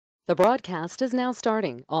The broadcast is now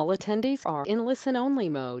starting. All attendees are in listen-only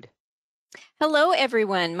mode. Hello,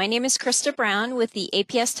 everyone. My name is Krista Brown with the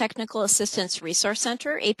APS Technical Assistance Resource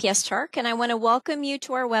Center, APS TARC, and I want to welcome you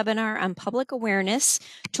to our webinar on public awareness,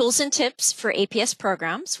 tools and tips for APS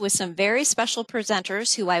programs with some very special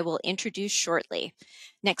presenters who I will introduce shortly.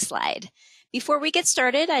 Next slide. Before we get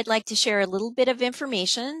started, I'd like to share a little bit of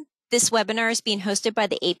information. This webinar is being hosted by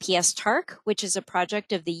the APS TARC, which is a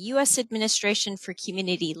project of the U.S. Administration for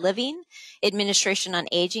Community Living, Administration on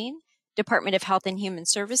Aging, Department of Health and Human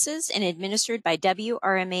Services, and administered by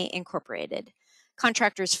WRMA Incorporated.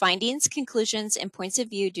 Contractors' findings, conclusions, and points of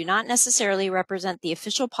view do not necessarily represent the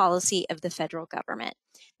official policy of the federal government.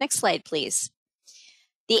 Next slide, please.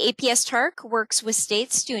 The APS TARC works with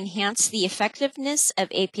states to enhance the effectiveness of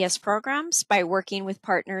APS programs by working with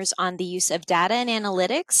partners on the use of data and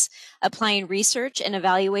analytics, applying research and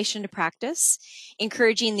evaluation to practice,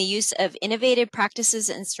 encouraging the use of innovative practices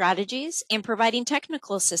and strategies, and providing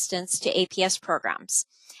technical assistance to APS programs.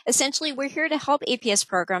 Essentially, we're here to help APS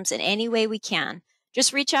programs in any way we can.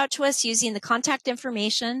 Just reach out to us using the contact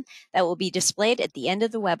information that will be displayed at the end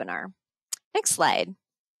of the webinar. Next slide.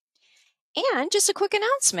 And just a quick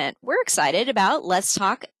announcement, we're excited about Let's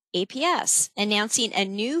Talk APS, announcing a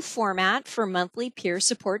new format for monthly peer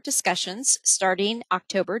support discussions starting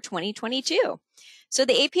October 2022. So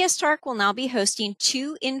the APS TARC will now be hosting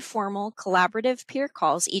 2 informal collaborative peer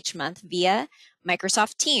calls each month via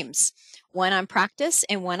Microsoft Teams, one on practice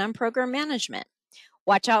and one on program management.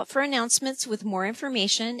 Watch out for announcements with more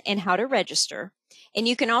information and how to register. And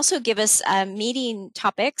you can also give us meeting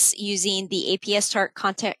topics using the APS TARC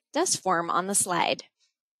contact us form on the slide.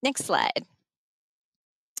 Next slide.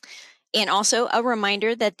 And also a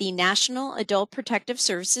reminder that the National Adult Protective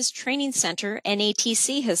Services Training Center,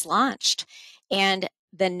 NATC, has launched. And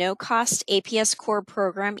the no-cost APS Core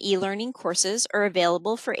Program e-learning courses are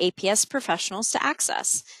available for APS professionals to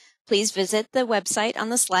access. Please visit the website on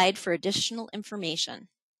the slide for additional information.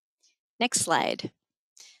 Next slide.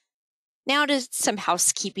 Now to some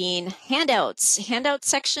housekeeping handouts. Handout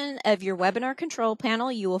section of your webinar control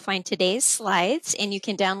panel, you will find today's slides, and you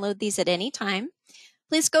can download these at any time.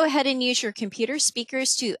 Please go ahead and use your computer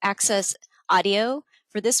speakers to access audio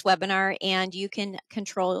for this webinar, and you can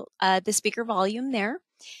control the speaker volume there.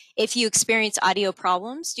 If you experience audio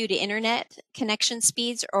problems due to internet connection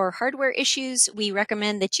speeds or hardware issues, we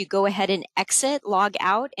recommend that you go ahead and exit, log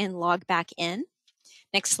out, and log back in.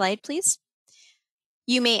 Next slide, please.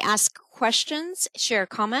 You may ask questions, share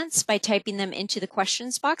comments by typing them into the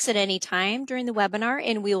questions box at any time during the webinar,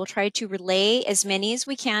 and we will try to relay as many as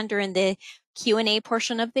we can during the Q&A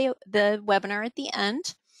portion of the webinar at the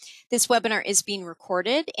end. This webinar is being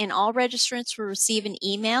recorded, and all registrants will receive an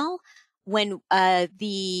email when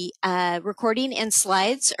the recording and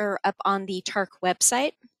slides are up on the TARC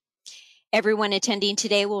website. Everyone attending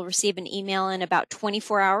today will receive an email in about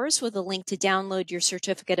 24 hours with a link to download your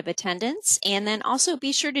certificate of attendance. And then also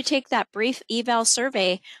be sure to take that brief eval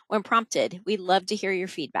survey when prompted. We'd love to hear your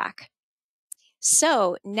feedback.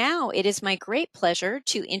 So now it is my great pleasure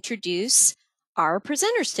to introduce our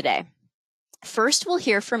presenters today. First, we'll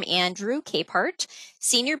hear from Andrew Capehart,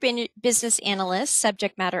 Senior Business Analyst,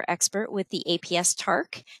 Subject Matter Expert with the APS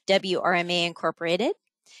TARC, WRMA Incorporated.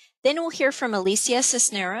 Then we'll hear from Alicia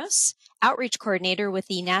Cisneros, Outreach Coordinator with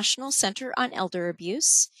the National Center on Elder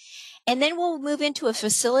Abuse. And then we'll move into a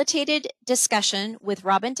facilitated discussion with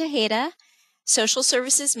Robin Tejeda, Social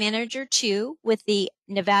Services Manager 2 with the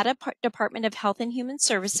Nevada Department of Health and Human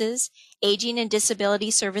Services, Aging and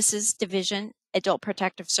Disability Services Division, Adult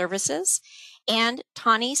Protective Services, and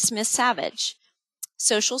Tawny Smith-Savage,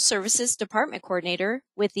 Social Services Department Coordinator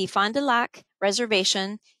with the Fond du Lac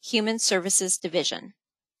Reservation Human Services Division.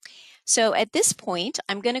 So at this point,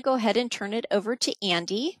 I'm going to go ahead and turn it over to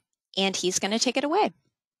Andy, and he's going to take it away.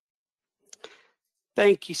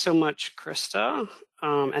 Thank you so much, Krista.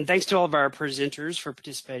 And thanks to all of our presenters for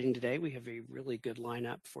participating today. We have a really good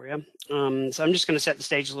lineup for you. So I'm just going to set the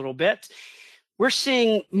stage a little bit. We're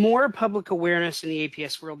seeing more public awareness in the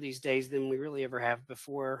APS world these days than we really ever have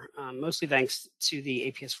before, mostly thanks to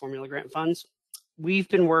the APS formula grant funds. We've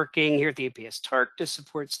been working here at the APS TARC to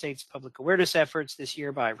support states' public awareness efforts this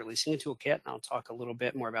year by releasing a toolkit, and I'll talk a little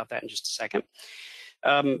bit more about that in just a second.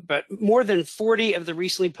 But more than 40 of the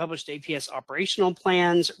recently published APS operational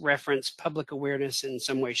plans reference public awareness in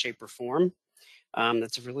some way, shape, or form.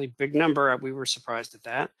 That's a really big number. We were surprised at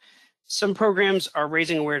that. Some programs are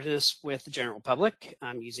raising awareness with the general public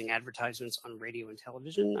using advertisements on radio and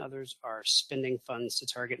television. Others are spending funds to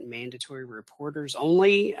target mandatory reporters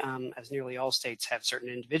only, as nearly all states have certain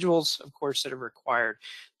individuals, of course, that are required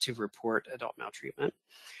to report adult maltreatment.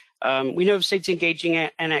 We know of states engaging in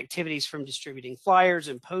activities from distributing flyers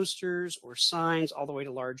and posters or signs all the way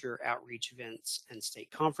to larger outreach events and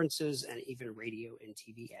state conferences and even radio and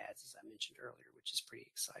TV ads, as I mentioned earlier, which is pretty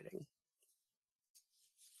exciting.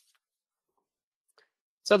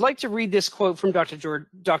 So I'd like to read this quote from Dr.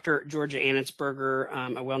 Georgia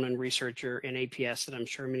Annitzberger, a well-known researcher in APS that I'm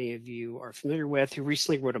sure many of you are familiar with, who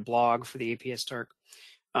recently wrote a blog for the APS TARC.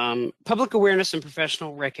 Public awareness and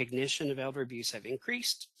professional recognition of elder abuse have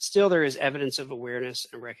increased. Still, there is evidence of awareness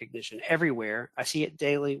and recognition everywhere. I see it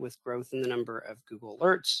daily with growth in the number of Google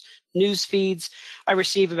alerts, news feeds I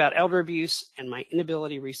receive about elder abuse, and my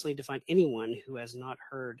inability recently to find anyone who has not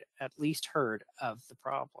at least heard of the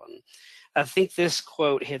problem. I think this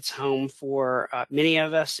quote hits home for many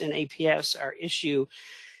of us in APS. Our issue,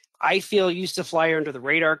 I feel, used to fly under the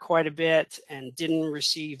radar quite a bit and didn't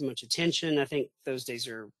receive much attention. I think those days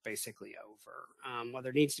are basically over. While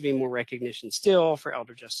there needs to be more recognition still for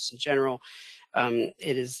elder justice in general,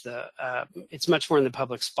 it's much more in the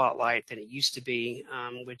public spotlight than it used to be,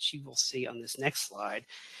 which you will see on this next slide.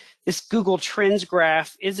 This Google Trends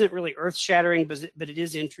graph isn't really earth-shattering, but it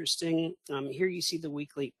is interesting. Here you see the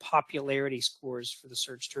weekly popularity scores for the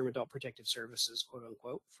search term adult protective services, quote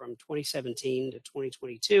unquote, from 2017 to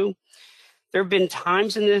 2022. There have been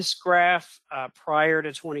times in this graph prior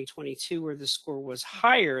to 2022 where the score was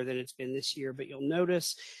higher than it's been this year, but you'll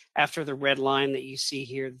notice after the red line that you see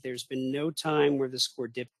here, there's been no time where the score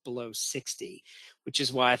dipped below 60, which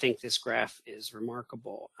is why I think this graph is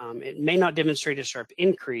remarkable. It may not demonstrate a sharp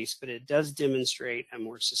increase, but it does demonstrate a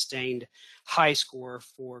more sustained high score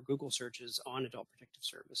for Google searches on adult protective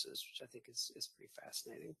services, which I think is pretty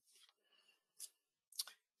fascinating.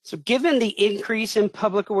 So given the increase in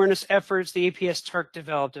public awareness efforts, the APS TARC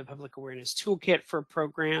developed a public awareness toolkit for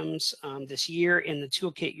programs this year. In the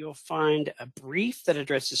toolkit, you'll find a brief that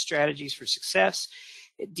addresses strategies for success.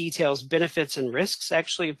 It details benefits and risks,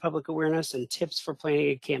 actually, of public awareness and tips for planning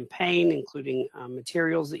a campaign, including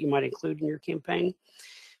materials that you might include in your campaign.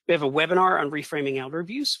 We have a webinar on reframing elder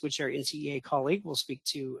abuse, which our NCEA colleague will speak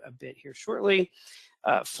to a bit here shortly.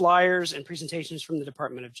 Flyers and presentations from the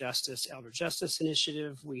Department of Justice Elder Justice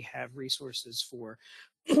Initiative. We have resources for,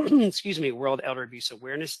 excuse me, World Elder Abuse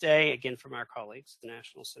Awareness Day, again from our colleagues, the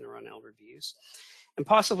National Center on Elder Abuse. And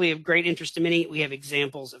possibly of great interest to many, we have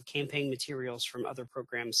examples of campaign materials from other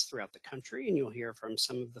programs throughout the country, and you'll hear from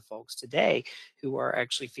some of the folks today who are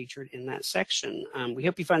actually featured in that section. We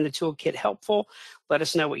hope you find the toolkit helpful. Let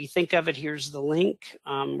us know what you think of it. Here's the link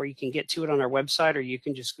where you can get to it on our website, or you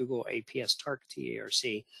can just Google APS TARC,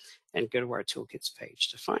 T-A-R-C, and go to our toolkits page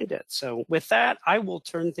to find it. So with that, I will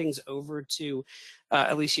turn things over to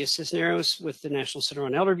Alicia Cisneros with the National Center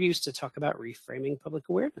on Elder Abuse to talk about reframing public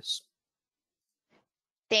awareness.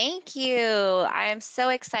 Thank you. I am so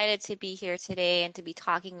excited to be here today and to be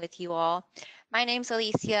talking with you all. My name's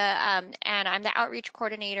Alicia, and I'm the outreach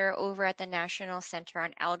coordinator over at the National Center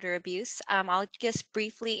on Elder Abuse. I'll just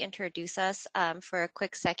briefly introduce us for a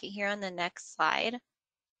quick second here on the next slide.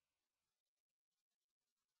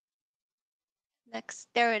 Next,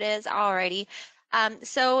 there it is, alrighty.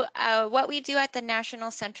 So what we do at the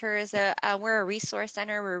National Center is we're a resource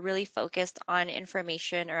center. We're really focused on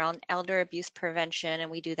information around elder abuse prevention,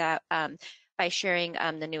 and we do that by sharing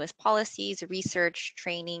the newest policies, research,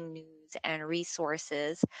 training, news, and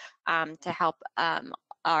resources to help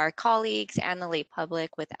our colleagues and the lay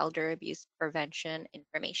public with elder abuse prevention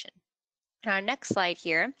information. On our next slide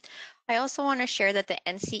here, I also want to share that the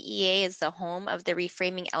NCEA is the home of the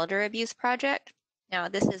Reframing Elder Abuse Project. Now,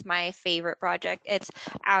 this is my favorite project. It's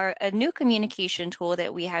a new communication tool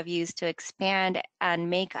that we have used to expand and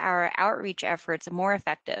make our outreach efforts more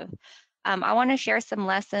effective. I want to share some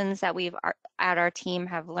lessons that we've at our team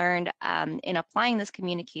have learned in applying this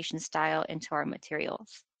communication style into our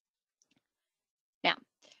materials. Now,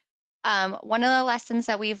 one of the lessons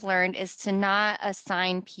that we've learned is to not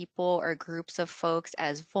assign people or groups of folks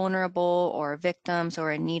as vulnerable or victims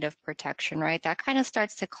or in need of protection, right? That kind of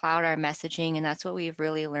starts to cloud our messaging, and that's what we've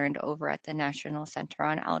really learned over at the National Center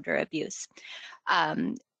on Elder Abuse.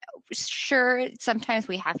 Sure, sometimes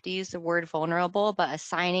we have to use the word vulnerable, but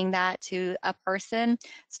assigning that to a person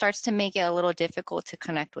starts to make it a little difficult to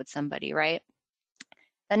connect with somebody, right?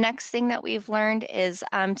 The next thing that we've learned is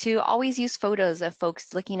to always use photos of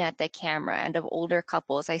folks looking at the camera and of older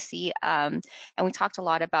couples. I see, and we talked a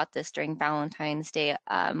lot about this during Valentine's Day,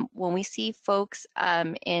 when we see folks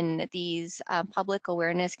in these public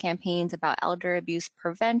awareness campaigns about elder abuse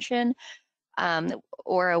prevention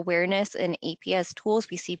or awareness in APS tools,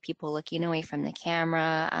 we see people looking away from the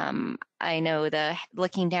camera. I know the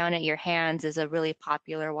looking down at your hands is a really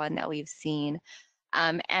popular one that we've seen.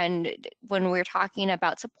 And when we're talking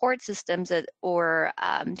about support systems or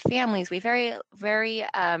families, we very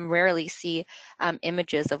rarely see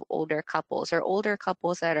images of older couples or older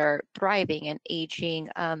couples that are thriving and aging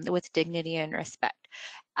with dignity and respect.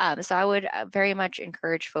 So I would very much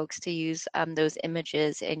encourage folks to use those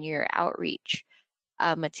images in your outreach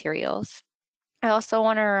materials. I also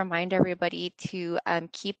want to remind everybody to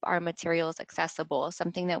keep our materials accessible,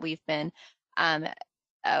 something that we've been um,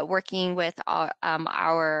 working with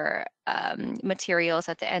our materials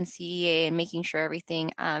at the NCEA and making sure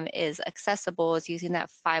everything is accessible is using that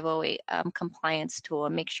 508 compliance tool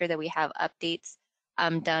and make sure that we have updates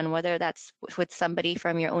done, whether that's with somebody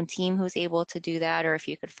from your own team who's able to do that, or if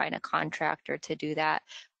you could find a contractor to do that.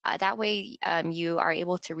 That way you are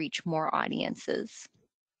able to reach more audiences.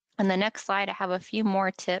 On the next slide, I have a few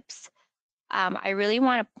more tips. I really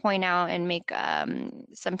want to point out and make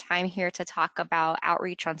some time here to talk about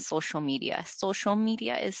outreach on social media. Social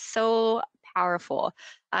media is so powerful,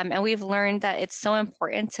 and we've learned that it's so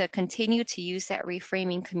important to continue to use that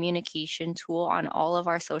reframing communication tool on all of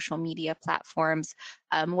our social media platforms,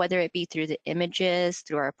 whether it be through the images,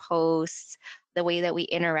 through our posts, the way that we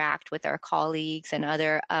interact with our colleagues and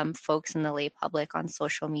other folks in the lay public on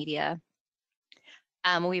social media.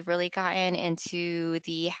 We've really gotten into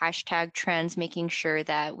the hashtag trends, making sure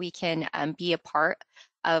that we can be a part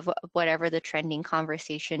of whatever the trending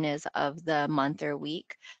conversation is of the month or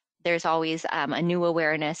week. There's always a new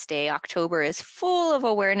awareness day. October is full of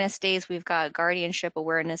awareness days. We've got Guardianship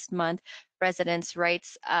Awareness Month, Residents'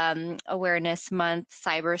 Rights Awareness Month,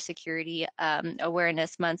 Cybersecurity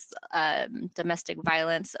Awareness Month, Domestic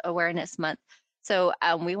Violence Awareness Month. So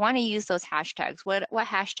we want to use those hashtags. What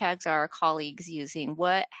hashtags are our colleagues using?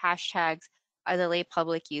 What hashtags are the lay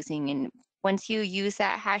public using? And once you use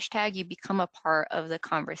that hashtag, you become a part of the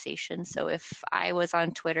conversation. So if I was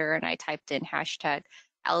on Twitter and I typed in hashtag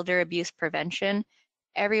elder abuse prevention,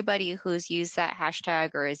 everybody who's used that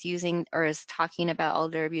hashtag or is using or is talking about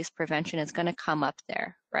elder abuse prevention is going to come up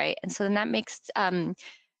there, right? And so then that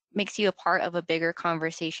makes you a part of a bigger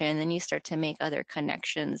conversation, and then you start to make other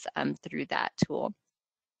connections through that tool.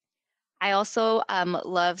 I also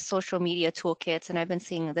love social media toolkits, and I've been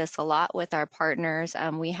seeing this a lot with our partners.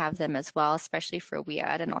 We have them as well, especially for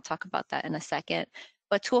WeAd, and I'll talk about that in a second.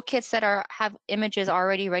 But toolkits that have images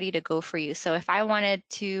already ready to go for you. So if I wanted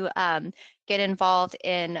to get involved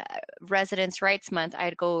in Residents' Rights Month,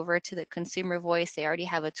 I'd go over to the Consumer Voice. They already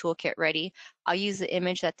have a toolkit ready. I'll use the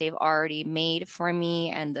image that they've already made for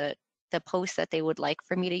me and the post that they would like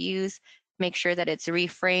for me to use. Make sure that it's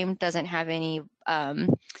reframed, doesn't have any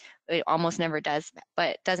it almost never does,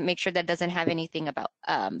 but doesn't make sure that doesn't have anything about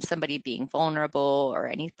somebody being vulnerable or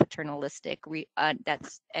any paternalistic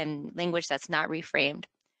that's and language that's not reframed.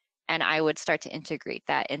 And I would start to integrate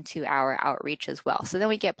that into our outreach as well. So then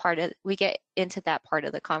we get into that part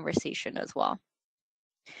of the conversation as well.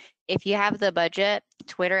 If you have the budget,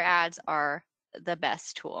 Twitter ads are the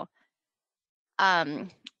best tool.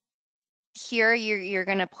 Here you're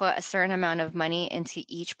going to put a certain amount of money into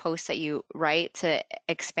each post that you write to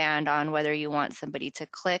expand on whether you want somebody to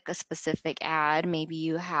click a specific ad. Maybe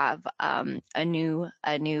you have a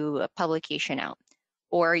new publication out,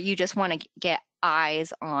 or you just want to get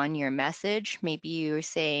eyes on your message. Maybe you're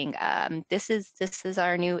saying this is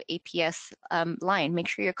our new APS line. Make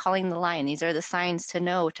sure you're calling the line. These are the signs to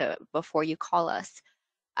know before you call us.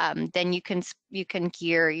 Then you can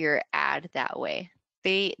gear your ad that way.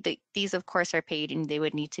 These of course are paid and they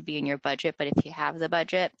would need to be in your budget, but if you have the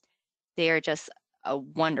budget, they are just a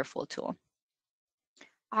wonderful tool.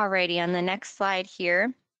 Alrighty, on the next slide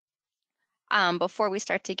here, before we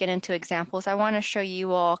start to get into examples, I want to show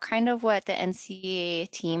you all kind of what the NCEA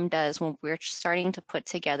team does when we're starting to put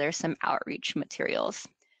together some outreach materials.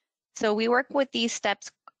 So we work with these steps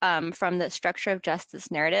from the structure of justice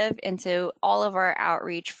narrative into all of our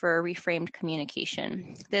outreach for reframed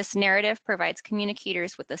communication. This narrative provides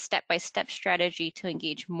communicators with a step-by-step strategy to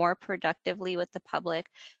engage more productively with the public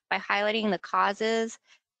by highlighting the causes,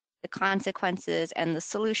 the consequences, and the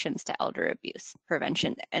solutions to elder abuse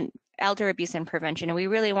prevention and prevention. And we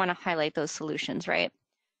really want to highlight those solutions, right?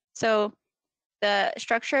 So the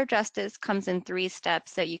structure of justice comes in 3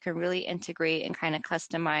 steps that you can really integrate and kind of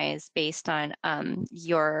customize based on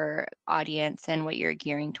your audience and what you're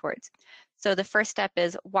gearing towards. So the first step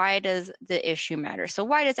is, why does the issue matter? So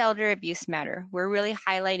why does elder abuse matter? We're really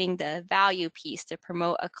highlighting the value piece to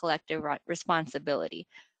promote a collective responsibility.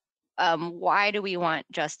 Why do we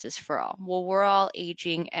want justice for all? Well, we're all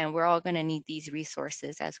aging and we're all going to need these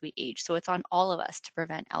resources as we age. So it's on all of us to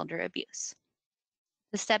prevent elder abuse.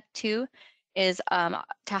 The step 2 is to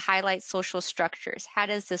highlight social structures. How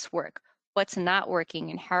does this work? what's not working,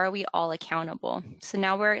 and how are we all accountable? So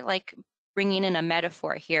now we're like bringing in a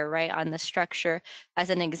metaphor here, right, on the structure as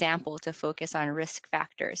an example to focus on risk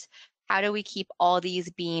factors. How do we keep all these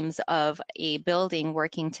beams of a building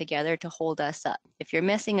working together to hold us up? If you're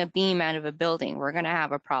missing a beam out of a building, we're going to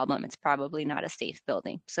have a problem. It's probably not a safe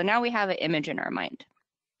building. So now we have an image in our mind.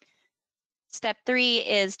 Step 3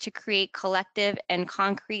 is to create collective and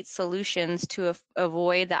concrete solutions to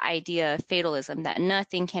avoid the idea of fatalism, that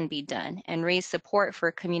nothing can be done, and raise support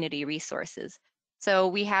for community resources. So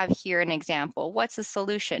we have here an example. What's the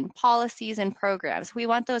solution? Policies and programs. We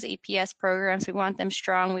want those APS programs. We want them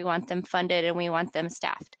strong. We want them funded, and we want them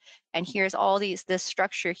staffed. And here's all this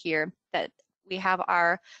structure here that we have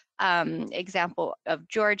our example of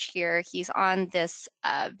George here. He's on this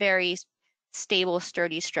very stable,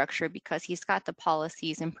 sturdy structure because he's got the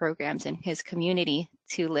policies and programs in his community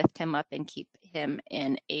to lift him up and keep him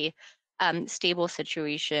in a stable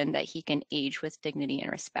situation that he can age with dignity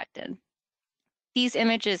and respect in. These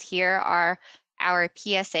images here are our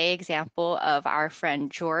PSA example of our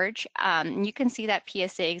friend George. You can see that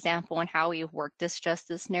PSA example and how we've worked this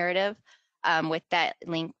justice narrative with that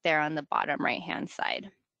link there on the bottom right-hand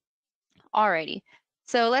side. Alrighty,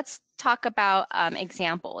 so let's talk about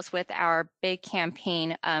examples with our big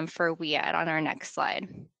campaign for WEAD on our next slide.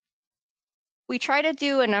 We try to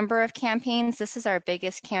do a number of campaigns. This is our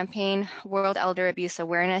biggest campaign, World Elder Abuse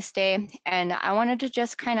Awareness Day. And I wanted to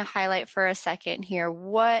just kind of highlight for a second here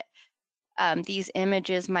what these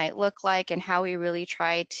images might look like and how we really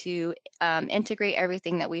try to integrate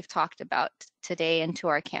everything that we've talked about today into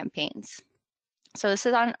our campaigns. So this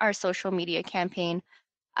is on our social media campaign.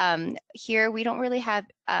 Here, we don't really have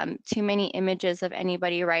too many images of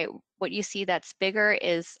anybody, right? What you see that's bigger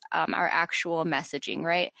is our actual messaging,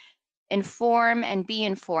 right? Inform and be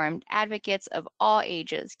informed. Advocates of all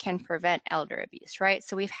ages can prevent elder abuse, right?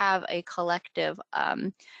 So we have a collective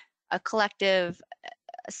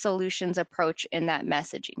solutions approach in that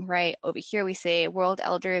messaging, right? Over here, we say World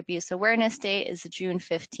Elder Abuse Awareness Day is June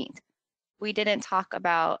 15th. We didn't talk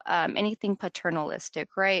about anything paternalistic,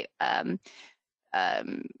 right?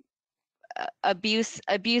 Abuse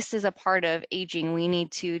is a part of aging. We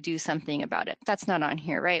need to do something about it. That's not on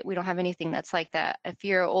here, right? We don't have anything that's like that. If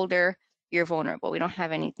you're older, you're vulnerable. We don't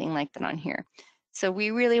have anything like that on here. So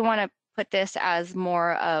we really want to put this as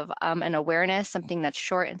more of an awareness, something that's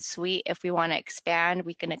short and sweet. If we want to expand,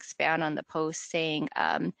 we can expand on the post saying,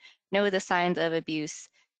 know the signs of abuse.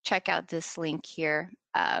 Check out this link here.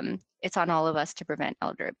 It's on all of us to prevent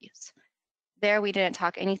elder abuse. There, we didn't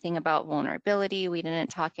talk anything about vulnerability. We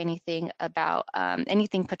didn't talk anything about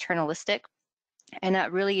anything paternalistic. And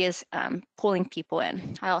that really is pulling people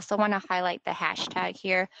in. I also want to highlight the hashtag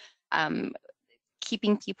here,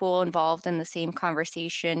 keeping people involved in the same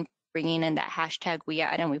conversation, bringing in that hashtag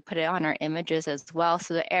WEAD, and we put it on our images as well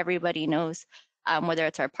so that everybody knows, whether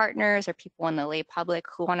it's our partners or people in the lay public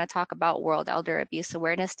who want to talk about World Elder Abuse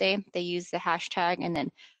Awareness Day, they use the hashtag, and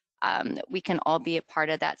then we can all be a part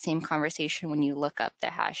of that same conversation when you look up the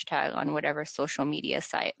hashtag on whatever social media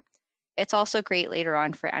site. It's also great later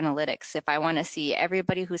on for analytics. If I want to see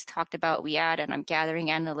everybody who's talked about WEAD and I'm gathering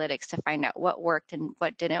analytics to find out what worked and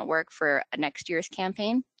what didn't work for next year's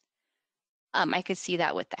campaign, I could see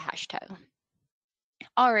that with the hashtag.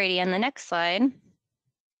 Alrighty, on the next slide,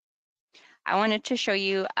 I wanted to show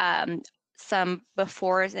you some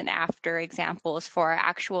befores and after examples for our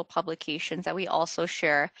actual publications that we also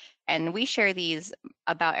share. And we share these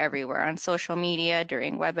about everywhere on social media,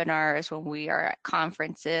 during webinars, when we are at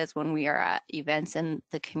conferences, when we are at events in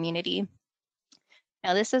the community.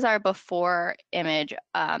 Now, this is our before image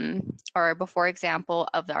or before example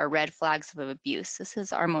of our red flags of abuse. This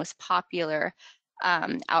is our most popular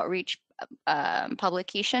outreach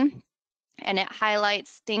publication, and it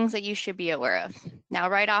highlights things that you should be aware of. Now,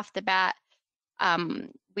 right off the bat,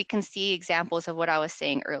 we can see examples of what I was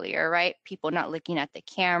saying earlier, right? People not looking at the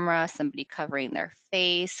camera, somebody covering their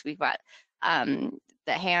face. We've got the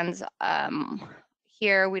hands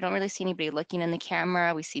here. We don't really see anybody looking in the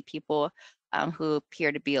camera. We see people who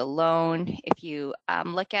appear to be alone. If you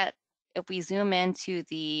look at, if we zoom into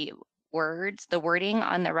the words, the wording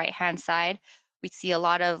on the right-hand side, we see a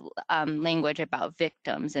lot of language about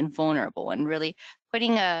victims and vulnerable, and really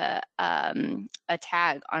putting a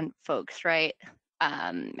tag on folks, right?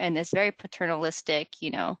 And it's very paternalistic,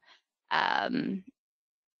 you know,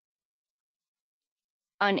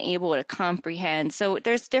 unable to comprehend. So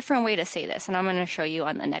there's different way to say this, and I'm going to show you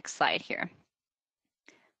on the next slide here.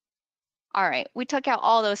 All right, we took out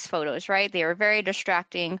all those photos, right? They were very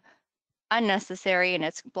distracting, unnecessary, and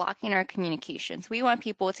it's blocking our communications. We want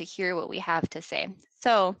people to hear what we have to say.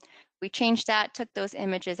 So We changed that, took those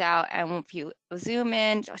images out, and if you zoom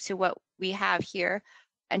in to what we have here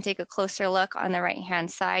and take a closer look on the right-hand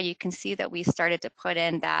side, you can see that we started to put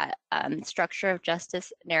in that structure of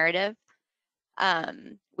justice narrative.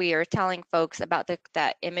 We are telling folks about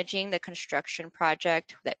that imaging, the construction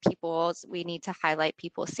project, that we need to highlight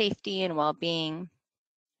people's safety and well-being.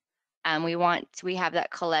 We have that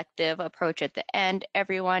collective approach at the end.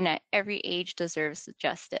 Everyone at every age deserves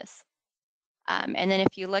justice. And then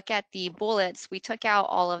if you look at the bullets, we took out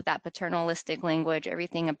all of that paternalistic language,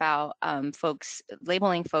 everything about folks,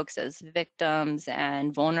 labeling folks as victims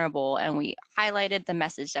and vulnerable, and we highlighted the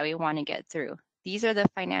message that we want to get through. These are the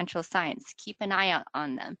financial signs. Keep an eye out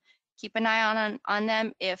on them. Keep an eye on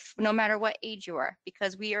them if no matter what age you are,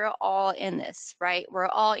 because we are all in this, right? We're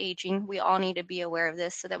all aging. We all need to be aware of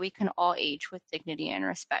this so that we can all age with dignity and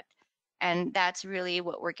respect. And that's really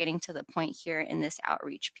what we're getting to the point here in this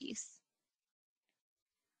outreach piece.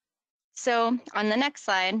 So on the next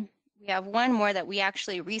slide, we have one more that we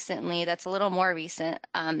actually recently, that's a little more recent,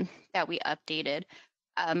 that we updated,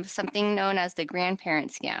 something known as the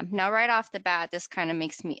grandparent scam. Now, right off the bat, this kind of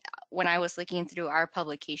makes me, when I was looking through our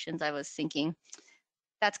publications, I was thinking,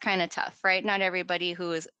 that's kind of tough, right? Not everybody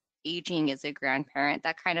who is aging is a grandparent.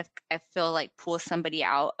 That kind of, I feel like, pulls somebody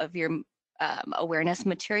out of your awareness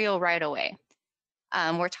material right away.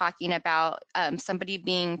 We're talking about somebody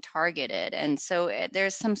being targeted, and so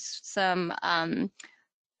there's some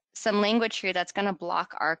language here that's going to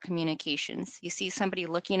block our communications. You see somebody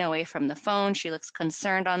looking away from the phone. She looks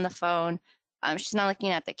concerned on the phone. She's not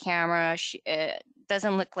looking at the camera. She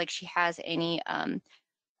doesn't look like she has any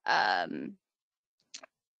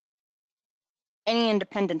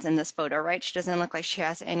independence in this photo, right? She doesn't look like she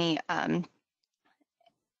has any.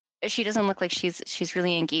 She doesn't look like she's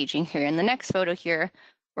really engaging here. In the next photo here,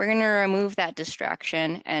 we're going to remove that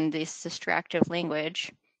distraction and this distractive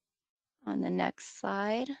language on the next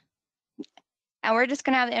slide. And we're just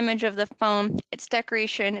going to have the image of the phone. It's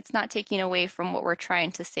decoration. It's not taking away from what we're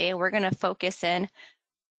trying to say. We're going to focus in.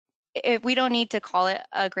 If we don't need to call it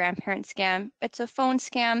a grandparent scam, it's a phone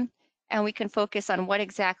scam, and we can focus on what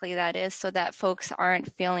exactly that is so that folks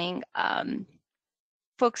aren't feeling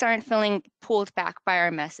pulled back by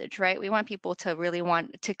our message, right? We want people to really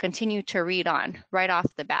want to continue to read on right off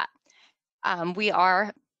the bat.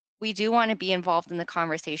 We do want to be involved in the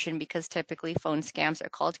conversation because typically phone scams are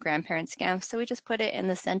called grandparent scams. So we just put it in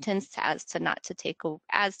the sentence as to not take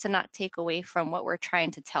away from what we're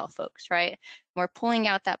trying to tell folks, right? We're pulling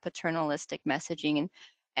out that paternalistic messaging,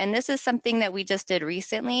 and this is something that we just did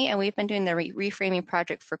recently, and we've been doing the reframing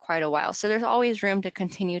project for quite a while. So there's always room to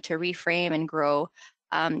continue to reframe and grow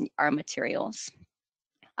our materials.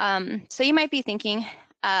 So you might be thinking,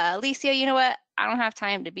 Alicia, you know what? I don't have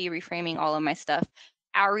time to be reframing all of my stuff.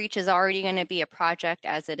 Outreach is already going to be a project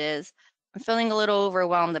as it is. I'm feeling a little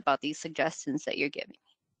overwhelmed about these suggestions that you're giving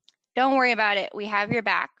me. Don't worry about it. We have your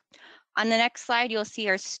back. On the next slide, you'll see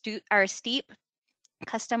our STEEP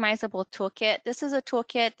customizable toolkit. This is a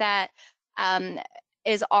toolkit that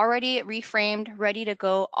is already reframed, ready to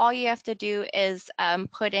go. All you have to do is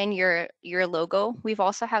put in your logo. We've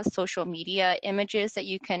also have social media images that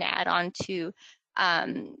you can add on to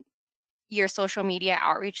your social media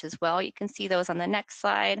outreach as well. You can see those on the next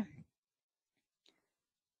slide.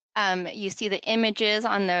 You see the images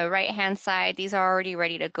on the right-hand side. These are already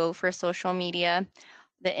ready to go for social media.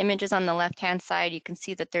 The images on the left-hand side, you can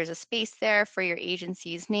see that there's a space there for your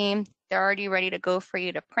agency's name. They're already ready to go for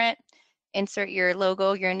you to print. Insert your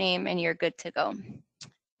logo, your name, and you're good to go.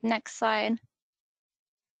 Next slide.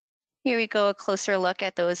 Here we go, a closer look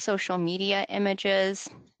at those social media images.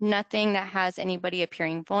 Nothing that has anybody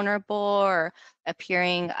appearing vulnerable or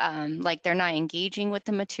appearing like they're not engaging with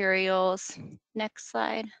the materials. Next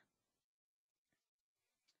slide.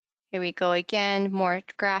 Here we go again, more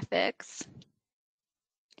graphics.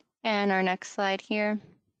 And our next slide here.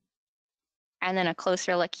 And then a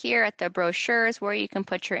closer look here at the brochures where you can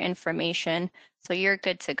put your information so you're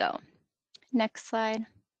good to go. Next slide.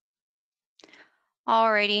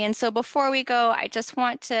 Alrighty, and so before we go, I just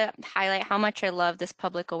want to highlight how much I love this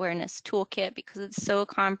public awareness toolkit because it's so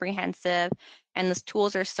comprehensive and those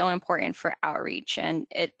tools are so important for outreach. And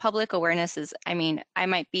public awareness is, I mean, I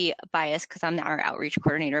might be biased because I'm our outreach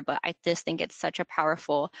coordinator, but I just think it's such a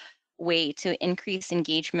powerful way to increase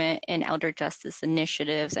engagement in elder justice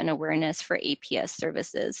initiatives and awareness for APS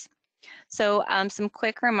services. So some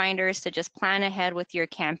quick reminders to just plan ahead with your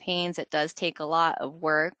campaigns. It does take a lot of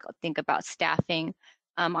work. Think about staffing.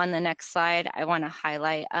 On the next slide, I want to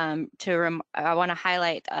highlight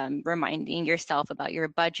reminding yourself about your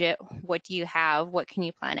budget. What do you have? What can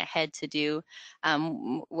you plan ahead to do?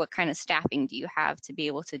 What kind of staffing do you have to be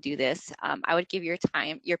able to do this? I would give your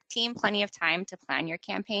team plenty of time to plan your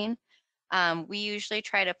campaign. We usually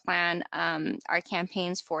try to plan our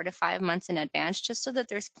campaigns 4 to 5 months in advance, just so that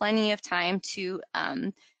there's plenty of time to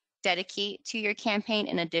dedicate to your campaign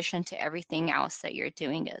in addition to everything else that you're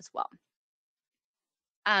doing as well.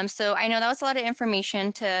 So I know that was a lot of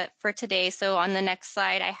information for today. So on the next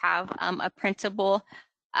slide, I have a printable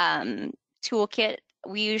toolkit.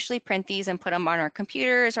 We usually print these and put them on our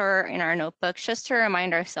computers or in our notebooks just to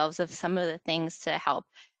remind ourselves of some of the things to help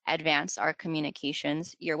advance our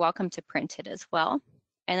communications. You're welcome to print it as well.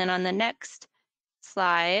 And then on the next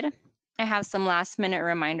slide, I have some last minute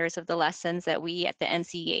reminders of the lessons that we at the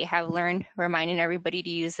NCEA have learned, reminding everybody to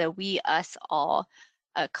use the we, us, all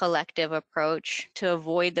a collective approach to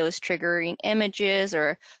avoid those triggering images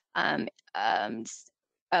or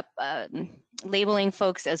labeling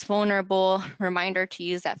folks as vulnerable. Reminder to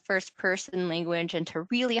use that first person language and to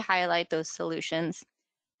really highlight those solutions.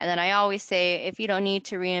 And then I always say, if you don't need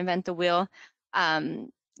to reinvent the wheel,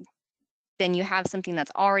 then you have something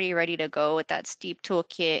that's already ready to go with that STEEP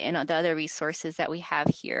toolkit and the other resources that we have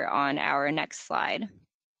here on our next slide.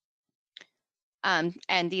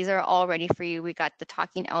 And these are all ready for you. We got the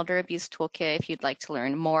Talking Elder Abuse Toolkit if you'd like to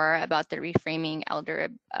learn more about the Reframing Elder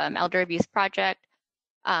Abuse Project.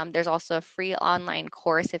 There's also a free online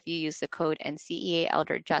course if you use the code NCEA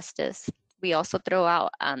Elder Justice. We also throw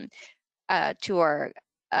out to our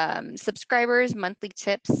subscribers monthly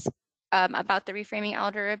tips about the Reframing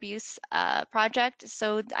Elder Abuse Project.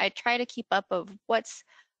 So I try to keep up of what's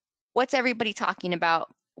everybody talking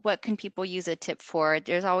about. What can people use a tip for?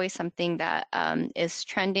 There's always something that is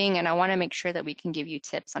trending, and I want to make sure that we can give you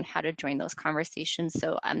tips on how to join those conversations.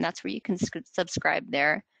 So that's where you can subscribe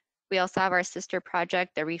there. We also have our sister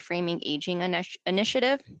project, the Reframing Aging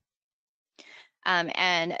Initiative.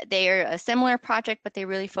 And they are a similar project, but they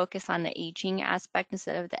really focus on the aging aspect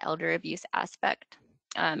instead of the elder abuse aspect.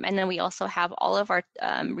 And then we also have all of our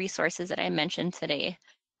resources that I mentioned today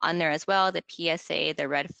on there as well, the PSA, the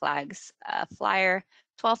red flags flyer,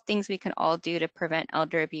 12 things we can all do to prevent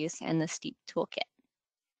elder abuse, and the STEEP toolkit.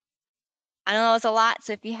 I know that was a lot,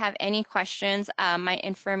 so if you have any questions, my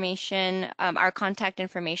information, our contact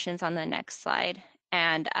information is on the next slide.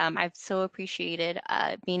 And I've so appreciated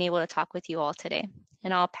being able to talk with you all today.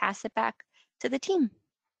 And I'll pass it back to the team.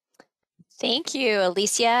 Thank you,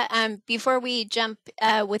 Alicia. Before we jump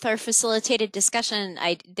with our facilitated discussion,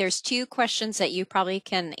 there's 2 questions that you probably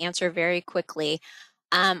can answer very quickly.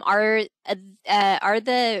 Are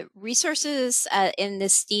the resources in the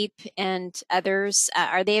STEEP and others,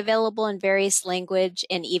 are they available in various language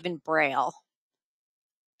and even Braille?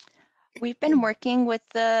 We've been working with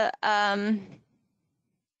the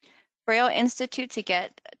Braille Institute to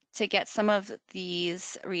get some of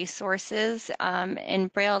these resources in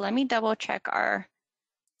Braille. Let me double check I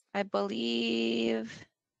believe,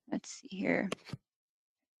 let's see here.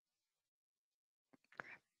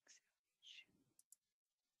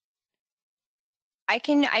 I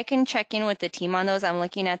can check in with the team on those. I'm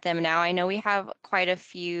looking at them now. I know we have quite a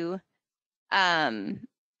few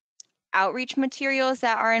outreach materials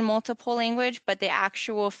that are in multiple language, but the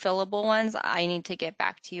actual fillable ones I need to get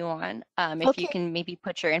back to you on. If you can maybe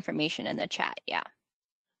put your information in the chat, yeah.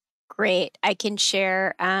 Great, I can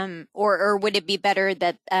share. Or would it be better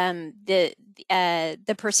that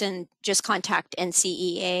the person just contact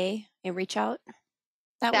NCEA and reach out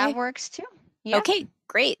that way? That works too. Yeah. Okay,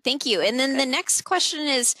 great, thank you. And then the next question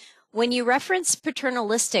is, when you reference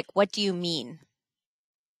paternalistic, what do you mean?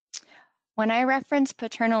 When I reference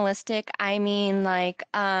paternalistic, I mean like,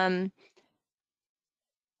 I'm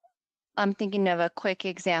thinking of a quick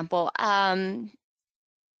example.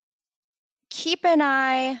 Keep an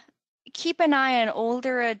eye on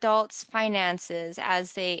older adults' finances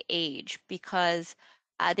as they age, because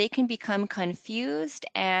they can become confused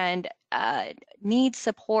and need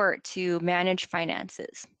support to manage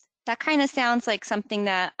finances. That kind of sounds like something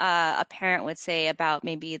that a parent would say about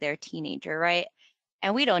maybe their teenager, right?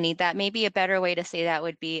 And we don't need that. Maybe a better way to say that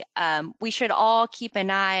would be, we should all keep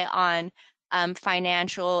an eye on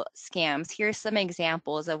financial scams. Here's some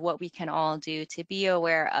examples of what we can all do to be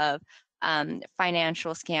aware of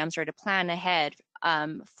financial scams or to plan ahead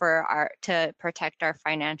to protect our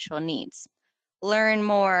financial needs. Learn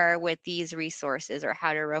more with these resources, or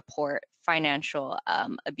how to report financial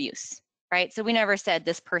abuse, right? So we never said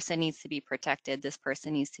this person needs to be protected, this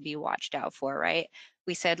person needs to be watched out for, right?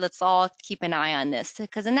 We said, let's all keep an eye on this,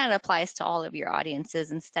 because then that applies to all of your audiences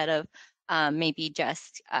instead of maybe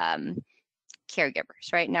just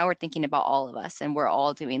caregivers, right? Now we're thinking about all of us, and we're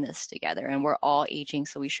all doing this together, and we're all aging,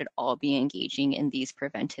 so we should all be engaging in these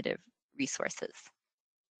preventative resources.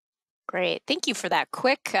 Great. Thank you for that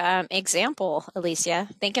quick example, Alicia.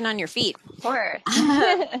 Thinking on your feet. Of course.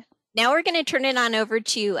 Now we're going to turn it on over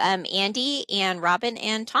to Andy and Robin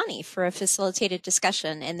and Tawny for a facilitated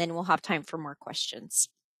discussion, and then we'll have time for more questions.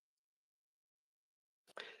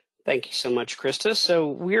 Thank you so much, Krista. So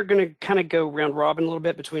we're going to kind of go round robin a little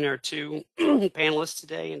bit between our two panelists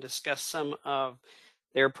today and discuss some of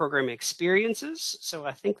their program experiences. So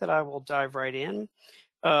I think that I will dive right in.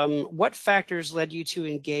 What factors led you to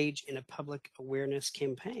engage in a public awareness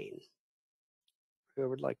campaign? Who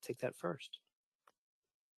would like to take that first?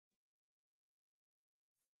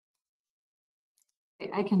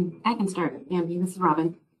 I can start, Andy. This is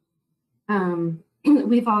Robin.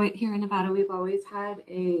 We've always, here in Nevada, we've always had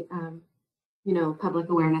a public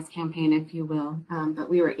awareness campaign, if you will, but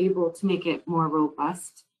we were able to make it more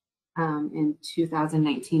robust in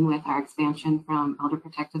 2019 with our expansion from Elder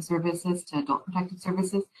Protective Services to Adult Protective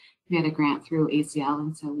Services. We had a grant through ACL,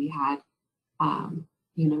 and so we had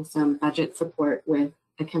some budget support with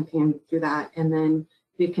the campaign through that, and then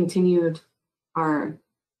we continued our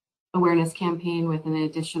awareness campaign with an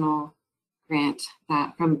additional grant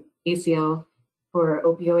that from ACL for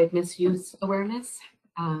opioid misuse awareness.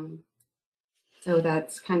 So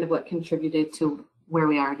that's kind of what contributed to where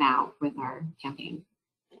we are now with our campaign.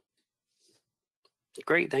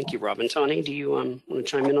 Great, thank you, Robin. Tawny, do you want to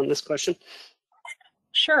chime in on this question?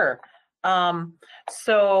 Sure.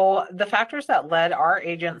 So the factors that led our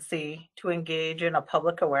agency to engage in a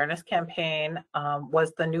public awareness campaign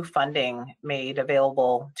was the new funding made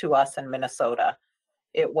available to us in Minnesota.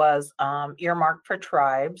 It was earmarked for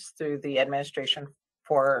tribes through the Administration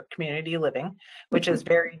for Community Living, which is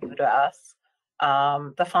very new to us.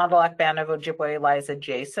 The Fond du Lac Band of Ojibwe lies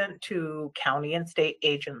adjacent to county and state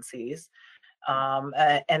agencies,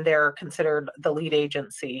 and they're considered the lead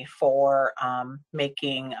agency for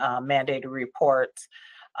making mandated reports.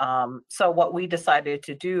 So what we decided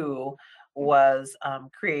to do was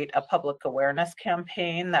create a public awareness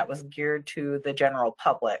campaign that was geared to the general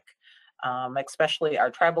public, especially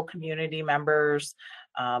our tribal community members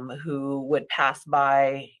who would pass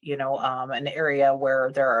by, an area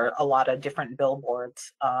where there are a lot of different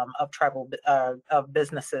billboards of tribal of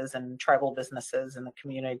businesses and tribal businesses in the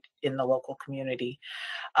community, in the local community.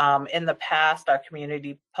 In the past, our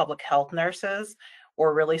community public health nurses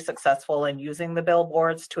were really successful in using the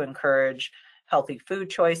billboards to encourage healthy food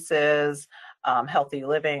choices, healthy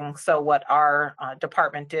living. So what our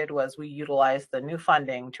department did was we utilized the new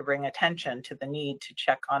funding to bring attention to the need to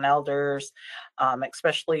check on elders,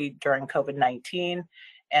 especially during COVID-19,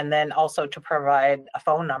 and then also to provide a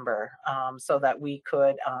phone number so that we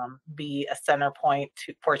could be a center point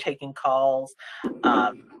for taking calls,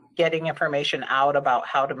 getting information out about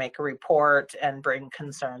how to make a report and bring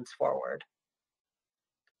concerns forward.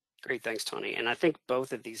 Great, thanks, Tawny. And I think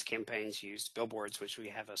both of these campaigns used billboards, which we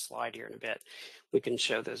have a slide here in a bit. We can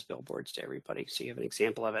show those billboards to everybody so you have an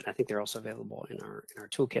example of it. I think they're also available in our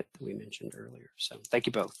toolkit that we mentioned earlier. So thank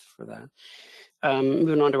you both for that.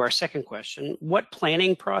 Moving on to our second question. What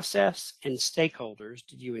planning process and stakeholders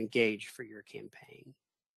did you engage for your campaign?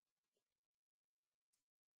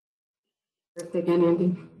 First again,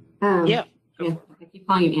 Andy. Yeah. I keep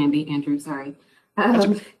calling you Andy, Andrew, sorry.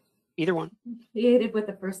 Okay. Either one. Created what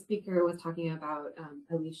the first speaker was talking about,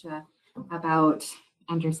 Alicia, about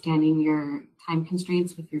understanding your time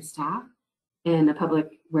constraints with your staff. And a public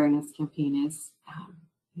awareness campaign is,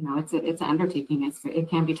 it's an undertaking. It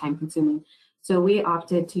can be time consuming. So we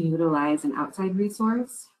opted to utilize an outside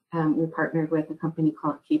resource. We partnered with a company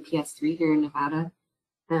called APS here in Nevada.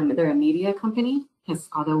 They're a media company, because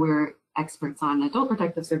although we're experts on adult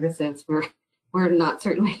protective services, we're not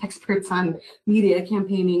certainly experts on media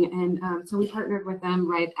campaigning. And so we partnered with them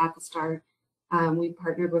right at the start. We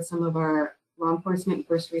partnered with some of our law enforcement and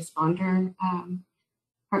first responder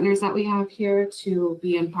partners that we have here to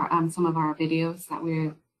be in some of our videos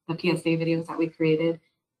the PSA videos that we created.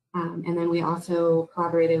 And then we also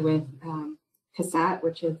collaborated with CASAT,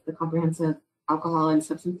 which is the Comprehensive Alcohol and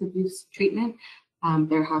Substance Abuse Treatment.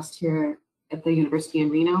 They're housed here at the University in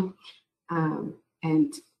Reno.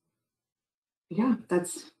 And yeah,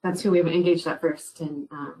 that's who we engaged at first, and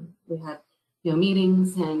we had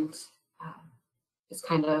meetings and just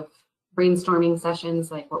kind of brainstorming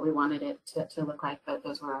sessions, like what we wanted it to look like. But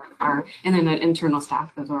those were our and then the internal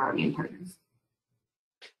staff. Those were our main partners.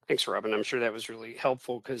 Thanks, Robin. I'm sure that was really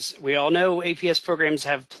helpful because we all know APS programs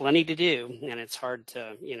have plenty to do, and it's hard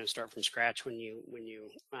to start from scratch when you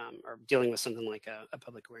are dealing with something like a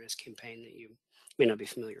public awareness campaign that you may not be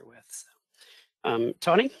familiar with. So,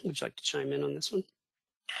 Tawny, would you like to chime in on this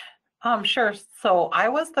one? Sure. So I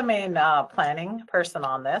was the main planning person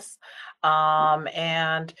on this,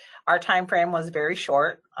 and our time frame was very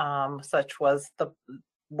short. Such was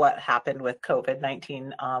what happened with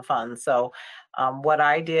COVID-19 funds. So what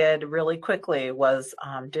I did really quickly was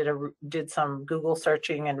did some Google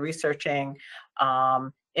searching and researching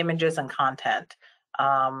images and content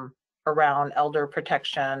around elder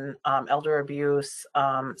protection, elder abuse.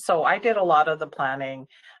 So I did a lot of the planning.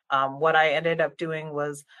 What I ended up doing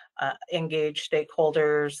was engage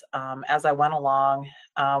stakeholders as I went along.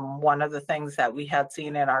 One of the things that we had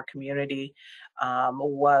seen in our community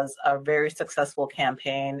was a very successful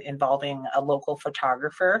campaign involving a local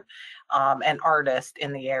photographer and artist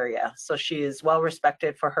in the area. So she is well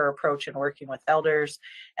respected for her approach in working with elders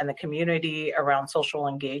and the community around social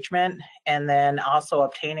engagement, and then also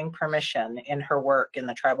obtaining permission in her work in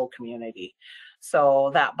the tribal community. So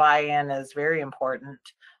that buy-in is very important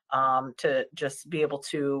to just be able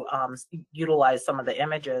to utilize some of the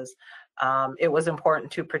images. It was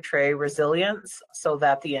important to portray resilience so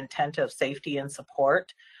that the intent of safety and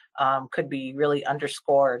support could be really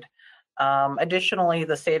underscored. Additionally,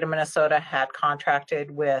 the state of Minnesota had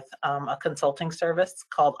contracted with a consulting service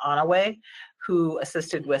called Onaway, who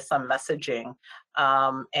assisted with some messaging.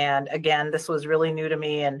 And again, this was really new to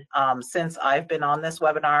me. And since I've been on this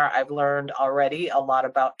webinar, I've learned already a lot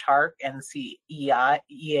about TARC and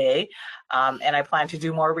CEA. And I plan to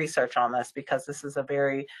do more research on this because this is a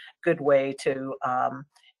very good way to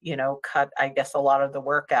cut, I guess, a lot of the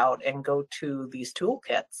work out and go to these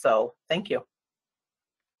toolkits. So thank you.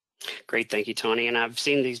 Great, thank you, Tawny. And I've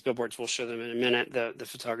seen these billboards. We'll show them in a minute. The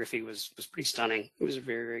photography was pretty stunning. It was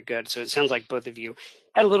very, very good. So it sounds like both of you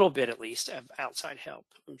had a little bit, at least, of outside help.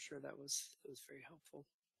 I'm sure that was very helpful.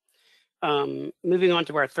 Moving on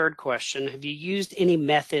to our third question: have you used any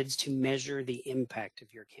methods to measure the impact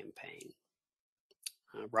of your campaign?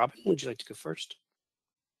 Robin, would you like to go first?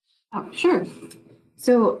 Oh, sure.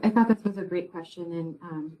 So I thought this was a great question,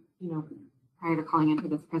 and prior to calling into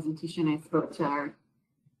this presentation, I spoke to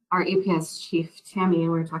our APS chief, Tammy,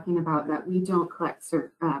 and we were talking about that we don't collect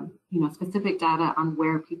specific data on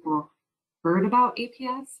where people heard about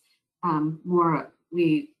APS. More,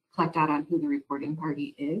 we collect data on who the reporting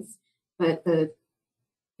party is. But the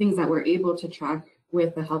things that we're able to track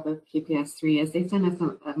with the help of KPS3 is they send us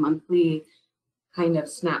a monthly kind of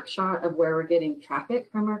snapshot of where we're getting traffic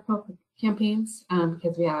from our campaigns,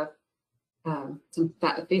 because we have some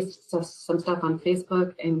stuff on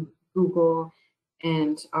Facebook and Google,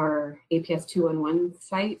 and our APS 211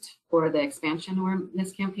 site for the expansion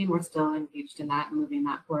awareness campaign. We're still engaged in that and moving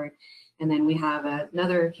that forward. And then we have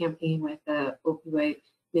another campaign with the opioid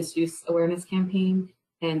misuse awareness campaign.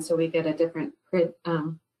 And so we get a different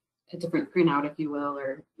printout, if you will,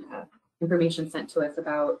 or information sent to us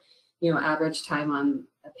about, average time on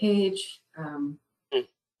a page,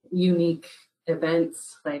 unique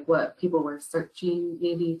events, like what people were searching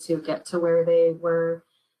maybe to get to where they were.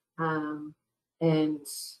 And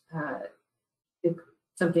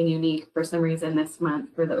something unique for some reason this month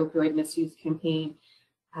for the opioid misuse campaign,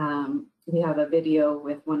 we have a video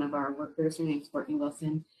with one of our workers. Her name's Courtney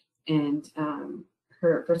Wilson, and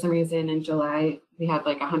for some reason in July we had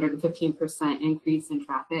like 115% increase in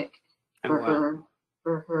traffic for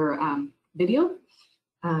her video.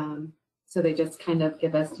 So they just kind of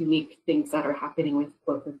give us unique things that are happening with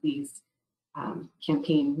both of these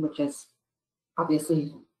campaign, which is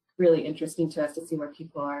obviously really interesting to us to see where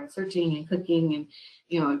people are searching and clicking, and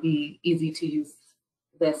it'd be easy to use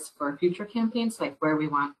this for future campaigns, like where we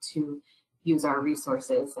want to use our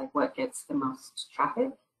resources, like what gets the most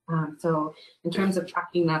traffic. So in terms of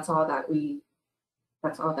tracking, that's all that we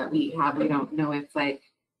have. We don't know if like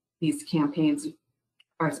these campaigns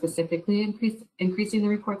are specifically increasing the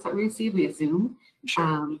reports that we receive. We assume.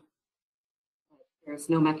 Sure. There's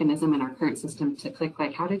no mechanism in our current system to click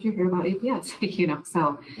like, how did you hear about APS?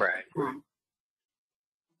 So right.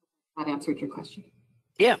 That answered your question.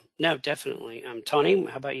 Yeah, no, definitely. Tawny,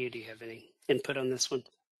 how about you? Do you have any input on this one?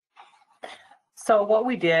 So what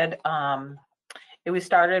we did, we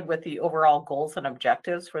started with the overall goals and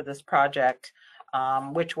objectives for this project,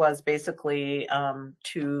 which was basically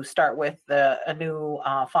to start with a new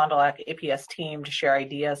Fond du Lac APS team to share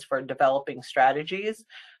ideas for developing strategies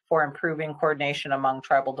for improving coordination among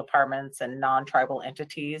tribal departments and non-tribal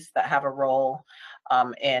entities that have a role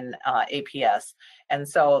in APS. And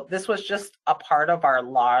so this was just a part of our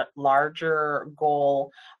larger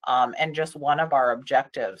goal and just one of our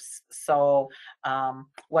objectives. So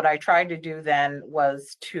what I tried to do then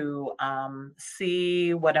was to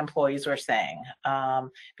see what employees were saying.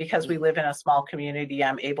 Because we live in a small community,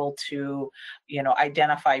 I'm able to,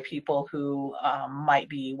 identify people who might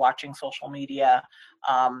be watching social media,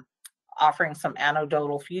 offering some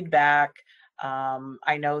anecdotal feedback.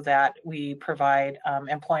 I know that we provide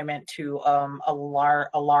employment to a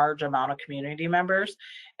large amount of community members.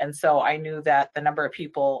 And so I knew that the number of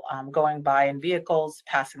people going by in vehicles,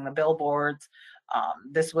 passing the billboards,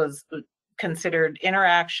 this was considered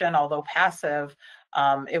interaction, although passive.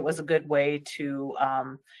 It was a good way to,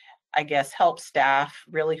 I guess, help staff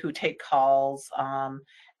really who take calls,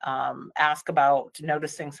 ask about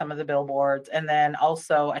noticing some of the billboards, and then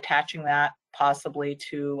also attaching that possibly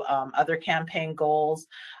to other campaign goals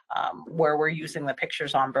where we're using the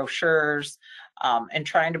pictures on brochures and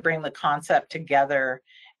trying to bring the concept together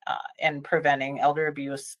and preventing elder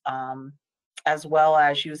abuse, as well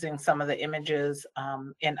as using some of the images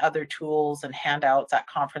in other tools and handouts at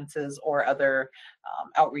conferences or other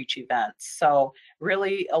outreach events. So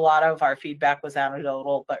really a lot of our feedback was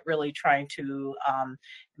anecdotal, but really trying to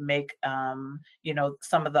make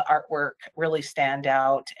some of the artwork really stand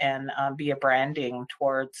out and be a branding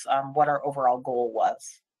towards what our overall goal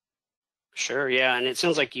was. Sure, yeah, and it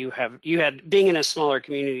sounds like you had being in a smaller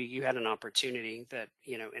community, you had an opportunity that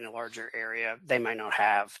in a larger area they might not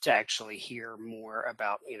have to actually hear more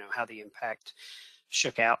about how the impact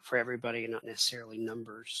shook out for everybody and not necessarily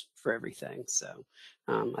numbers for everything. So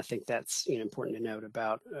I think that's important to note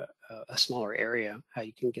about a smaller area, how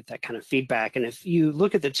you can get that kind of feedback. And if you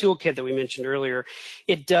look at the toolkit that we mentioned earlier,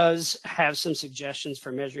 it does have some suggestions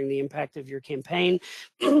for measuring the impact of your campaign.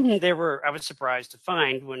 I was surprised to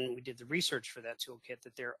find when we did the research for that toolkit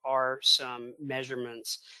that there are some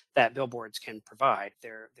measurements that billboards can provide.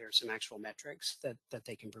 There's some actual metrics that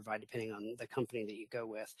they can provide depending on the company that you go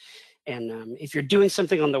with. And if you're doing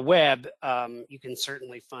something on the web, you can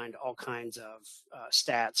certainly find all kinds of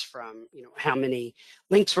stats from how many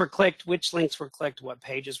links were clicked, which links were clicked, what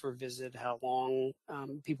pages were visited, how long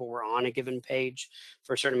people were on a given page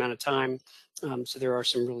for a certain amount of time. So there are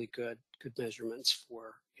some really good measurements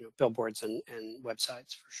for billboards and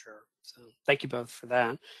websites for sure. So thank you both for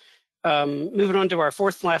that. Moving on to our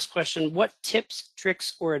fourth and last question, what tips,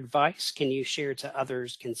 tricks, or advice can you share to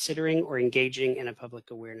others considering or engaging in a public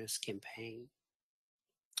awareness campaign?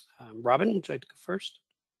 Robin, would you like to go first?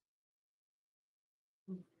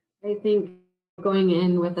 I think going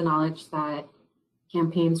in with the knowledge that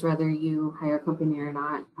campaigns, whether you hire a company or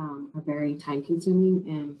not, are very time consuming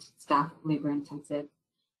and staff labor intensive.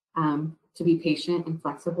 To be patient and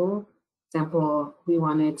flexible. For example, we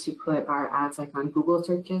wanted to put our ads on Google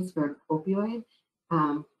searches for opioid,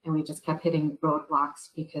 and we just kept hitting roadblocks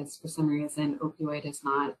because for some reason opioid is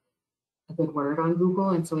not a good word on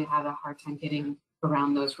Google, and so we had a hard time getting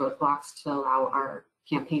around those roadblocks to allow our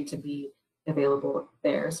campaign to be available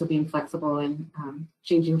there. So being flexible and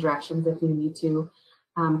changing directions if we need to,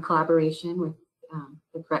 collaboration with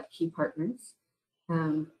the correct key partners,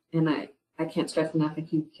 and I can't stress enough,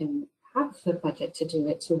 if you can have the budget to do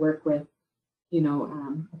it, to work with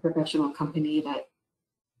a professional company that,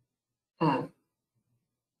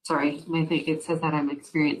 sorry, I think it says that I'm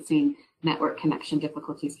experiencing network connection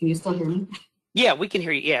difficulties. Can you still hear me? Yeah, we can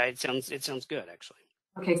hear you. Yeah, it sounds good actually.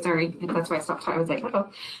 Okay, sorry. That's why I stopped. I was like, oh.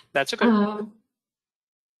 That's okay.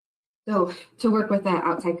 So to work with that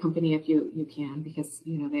outside company if you can, because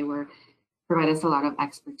they provide us a lot of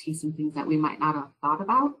expertise and things that we might not have thought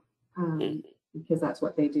about, because that's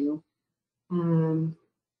what they do.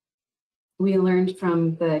 We learned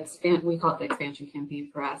from we call it the expansion campaign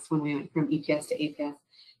for us when we went from EPS to APS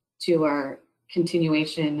to our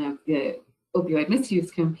continuation of the opioid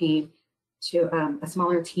misuse campaign to a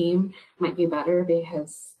smaller team might be better,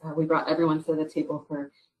 because we brought everyone to the table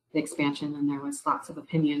for the expansion and there was lots of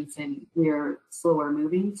opinions and we are slower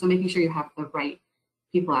moving. So making sure you have the right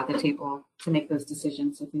people at the table to make those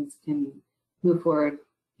decisions so things can move forward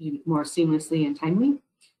more seamlessly and timely.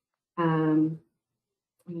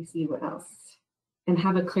 Let me see what else. And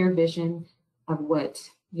have a clear vision of what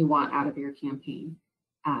you want out of your campaign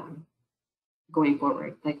going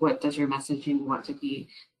forward. Like, what does your messaging want to be?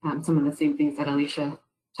 Some of the same things that Alicia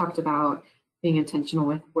talked about, being intentional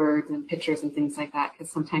with words and pictures and things like that, because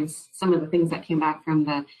sometimes some of the things that came back from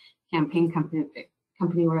the campaign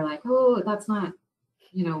company were like, oh, that's not,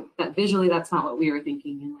 that visually that's not what we were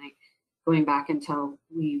thinking, and like going back until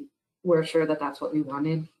we were sure that that's what we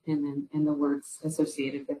wanted, and then the words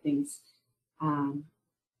associated with things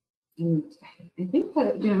And I think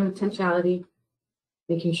that, intentionality,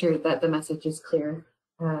 making sure that the message is clear.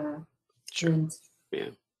 Sure. And, yeah.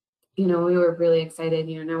 We were really excited.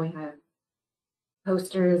 Now we have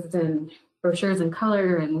posters and brochures in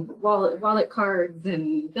color and wallet cards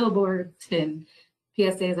and billboards and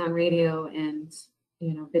PSAs on radio and,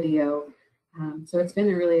 video. So it's been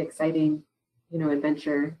a really exciting,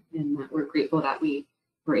 adventure, and that we're grateful that we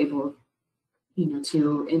were able,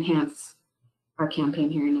 to enhance our campaign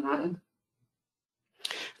here in Nevada.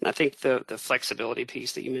 And I think the flexibility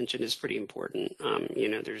piece that you mentioned is pretty important.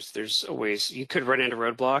 There's always, you could run into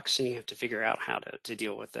roadblocks and you have to figure out how to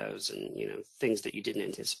deal with those, and, things that you didn't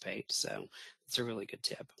anticipate. So it's a really good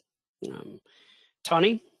tip.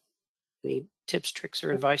 Tawny, any tips, tricks,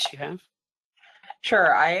 or advice you have?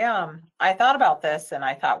 Sure. I thought about this and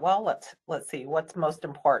I thought, well, let's see what's most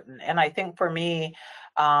important. And I think for me,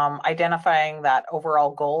 identifying that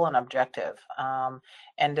overall goal and objective,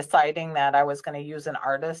 and deciding that I was going to use an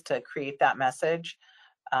artist to create that message.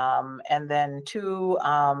 And then two,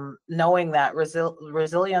 knowing that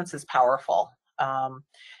resilience is powerful.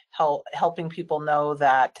 Helping people know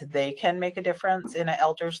that they can make a difference in an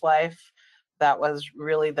elder's life. That was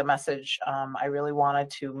really the message I really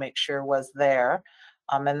wanted to make sure was there.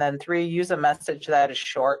 And then three, use a message that is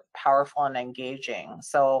short, powerful, and engaging.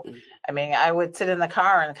 So, I mean, I would sit in the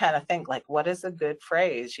car and kind of think, like, what is a good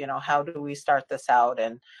phrase? How do we start this out?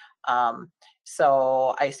 And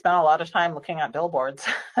so I spent a lot of time looking at billboards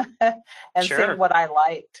and seeing what I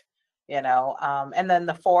liked, and then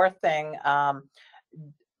the fourth thing,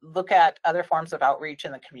 look at other forms of outreach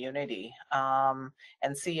in the community,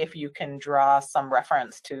 and see if you can draw some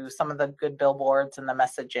reference to some of the good billboards and the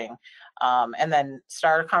messaging, and then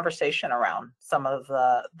start a conversation around some of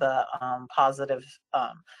the positive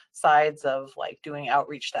sides of like doing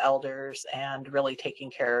outreach to elders and really taking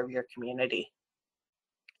care of your community.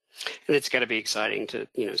 And it's got to be exciting to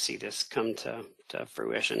see this come to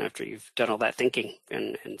fruition after you've done all that thinking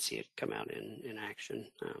and see it come out in action.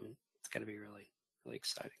 It's got to be really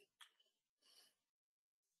exciting.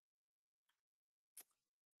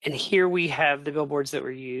 And here we have the billboards that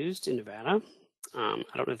were used in Nevada. I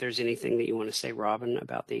don't know if there's anything that you want to say, Robin,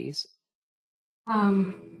 about these.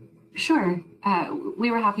 Sure.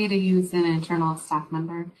 We were happy to use an internal staff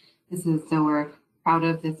member. So we're proud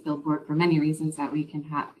of this billboard for many reasons that we can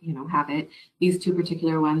have it. These two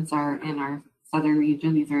particular ones are in our southern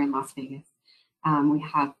region. These are in Las Vegas.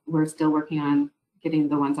 We're still working on getting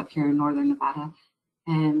the ones up here in northern Nevada,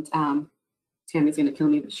 and Tammy's going to kill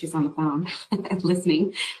me, but she's on the phone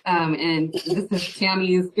listening. And this is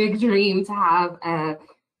Tammy's big dream, to have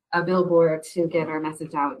a billboard to get our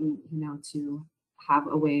message out, and to have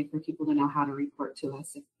a way for people to know how to report to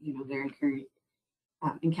us if they're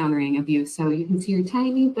encountering abuse. So you can see her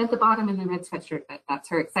tiny at the bottom in the red sweatshirt. That's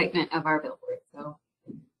her excitement of our billboard. So,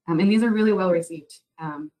 and these are really well received.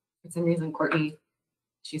 For some reason, Courtney,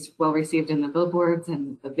 she's well received in the billboards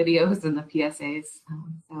and the videos and the PSAs.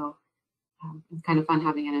 So it's kind of fun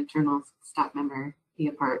having an internal staff member be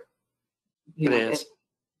a part. The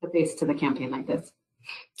face to the campaign like this.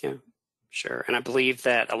 Yeah, sure. And I believe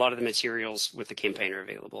that a lot of the materials with the campaign are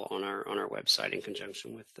available on our website in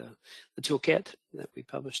conjunction with the toolkit that we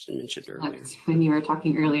published and mentioned earlier. That's when you were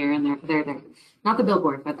talking earlier, and they're there. Not the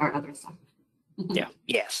billboard, but our other stuff. Yeah.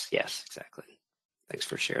 Yes, exactly. Thanks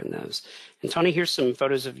for sharing those. And Tawny, here's some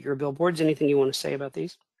photos of your billboards. Anything you want to say about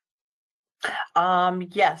these?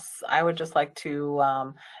 Yes, I would just like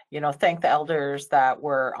to, thank the elders that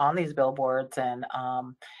were on these billboards, and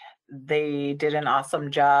they did an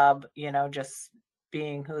awesome job, just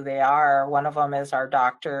being who they are. One of them is our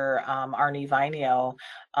Dr. Arnie Vinio,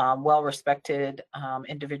 well-respected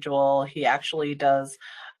individual. He actually does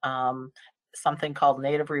something called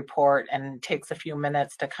Native Report, and takes a few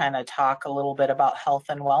minutes to kind of talk a little bit about health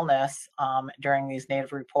and wellness during these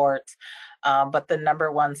Native Reports. But the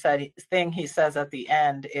number one thing he says at the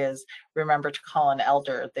end is, remember to call an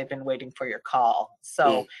elder. They've been waiting for your call.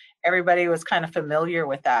 So everybody was kind of familiar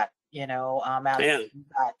with that, as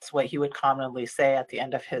that's what he would commonly say at the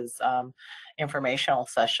end of his informational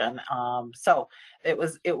session. So it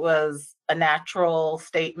was a natural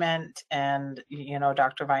statement, and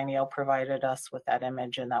Dr. Vinio provided us with that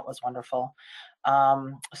image, and that was wonderful.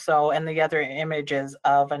 And the other image is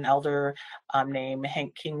of an elder named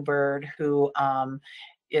Hank Kingbird, who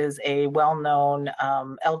is a well-known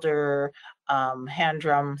elder hand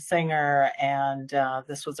drum singer, and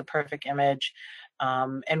this was a perfect image.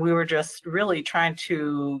 And we were just really trying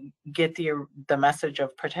to get the message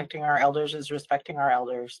of protecting our elders is respecting our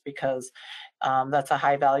elders, because that's a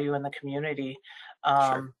high value in the community.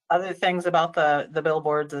 Sure. Other things about the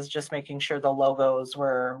billboards is just making sure the logos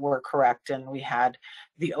were correct, and we had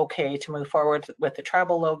the okay to move forward with the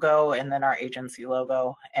tribal logo and then our agency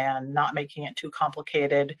logo, and not making it too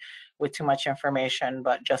complicated with too much information,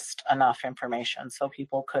 but just enough information so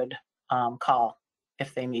people could call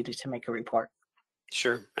if they needed to make a report.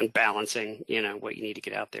 Sure. And balancing, you know, what you need to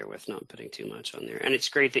get out there with not putting too much on there. And it's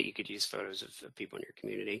great that you could use photos of people in your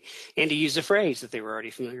community and to use a phrase that they were already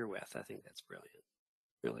familiar with. I think that's brilliant.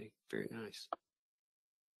 Really very nice.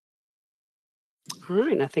 All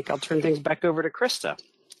right. And I think I'll turn things back over to Krista.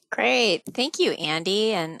 Great. Thank you,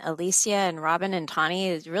 Andy and Alicia and Robin and Tani.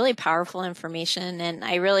 It's really powerful information. And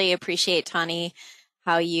I really appreciate, Tani,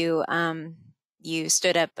 how you you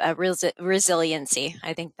stood up resiliency.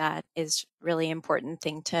 I think that is really important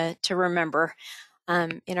thing to remember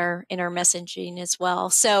in our messaging as well.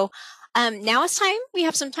 So now it's time. We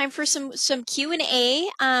have some time for some Q&A.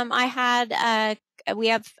 We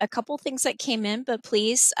have a couple things that came in, but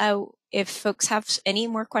please, if folks have any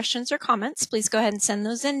more questions or comments, please go ahead and send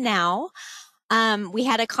those in now. We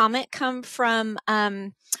had a comment come from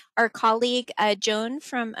our colleague, Joan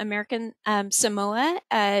from American Samoa.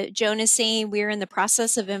 Joan is saying we're in the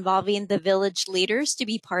process of involving the village leaders to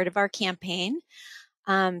be part of our campaign.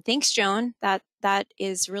 Thanks, Joan. That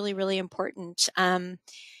is really, really important.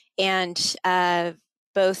 And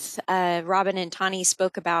both Robin and Tani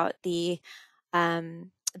spoke about the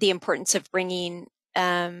importance of bringing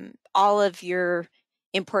all of your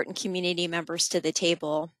important community members to the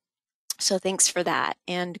table. So thanks for that,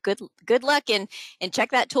 and good luck, and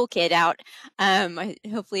check that toolkit out.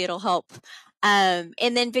 Hopefully it'll help. And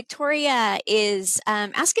then Victoria is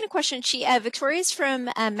asking a question. Victoria is from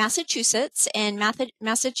Massachusetts, and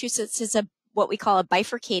Massachusetts is what we call a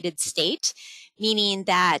bifurcated state, meaning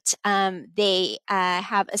that they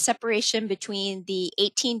have a separation between the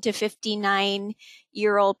 18 to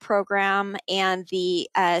 59-year-old program and the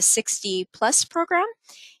 60-plus program.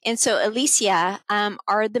 And so, Alicia,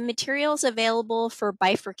 are the materials available for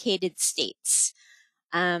bifurcated states?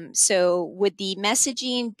 So would the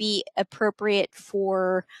messaging be appropriate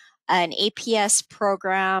for an APS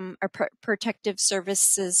program or protective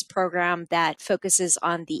services program that focuses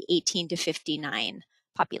on the 18 to 59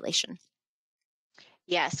 population?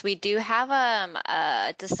 Yes, we do have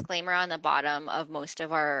a disclaimer on the bottom of most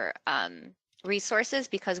of our resources,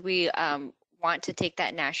 because we want to take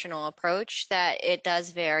that national approach, that it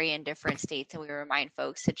does vary in different states, and we remind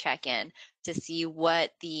folks to check in to see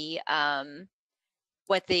what the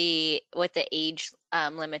age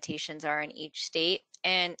limitations are in each state.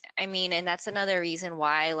 And I mean, and that's another reason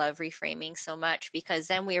why I love reframing so much, because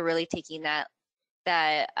then we're really taking that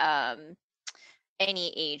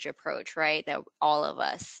any age approach, right? That all of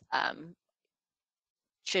us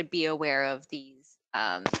should be aware of these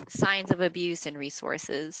signs of abuse and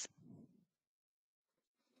resources.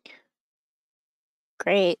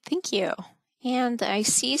 Great, thank you. And I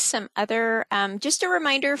see some other, just a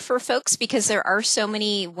reminder for folks, because there are so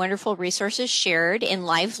many wonderful resources shared in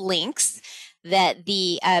live links, that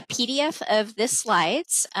the PDF of the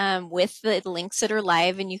slides with the links that are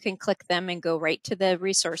live, and you can click them and go right to the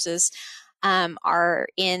resources, are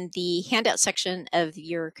in the handout section of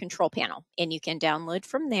your control panel, and you can download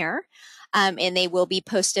from there. And they will be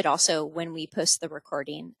posted also when we post the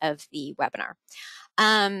recording of the webinar.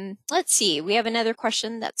 Let's see, we have another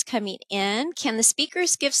question that's coming in. Can the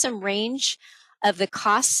speakers give some range of the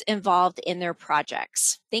costs involved in their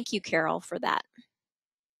projects? Thank you, Carol, for that.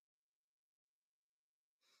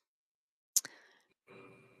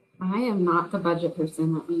 I am not the budget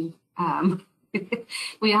person. Let me,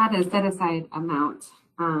 we had a set aside amount.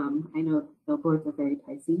 I know billboards are very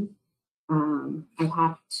pricey. I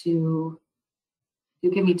have to, if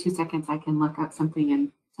you give me 2 seconds, I can look up something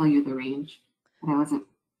and tell you the range. But I wasn't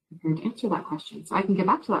prepared to answer that question. So I can get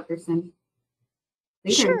back to that person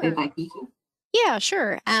later if they'd like me to. Yeah,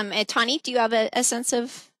 sure. Tani, do you have a sense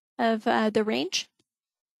of the range?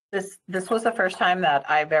 This was the first time that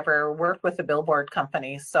I've ever worked with a billboard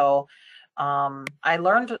company, so I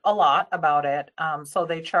learned a lot about it. So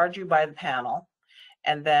they charge you by the panel,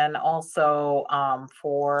 and then also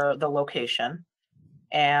for the location.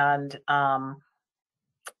 And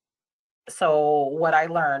so what I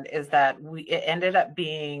learned is that it ended up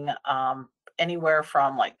being anywhere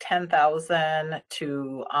from like 10,000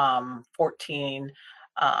 to 14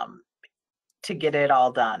 to get it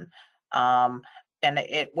all done. And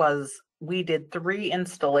we did 3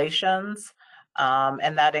 installations,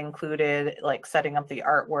 and that included like setting up the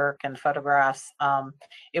artwork and photographs.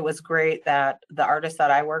 It was great that the artist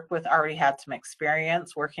that I worked with already had some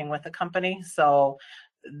experience working with the company, so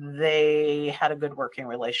they had a good working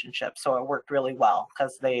relationship. So it worked really well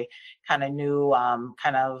because they kind of knew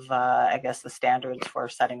I guess, the standards for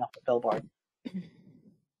setting up a billboard.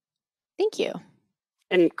 Thank you.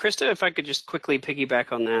 And Krista, if I could just quickly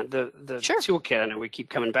piggyback on that, the Sure. toolkit, I know we keep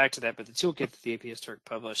coming back to that, but the toolkit that the APS TURC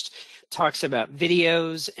published talks about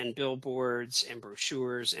videos and billboards and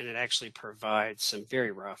brochures, and it actually provides some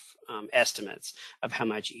very rough estimates of how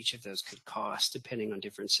much each of those could cost depending on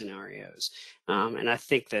different scenarios. And I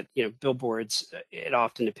think that, billboards, it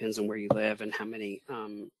often depends on where you live and how many,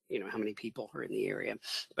 how many people are in the area,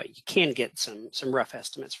 but you can get some rough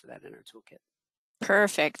estimates for that in our toolkit.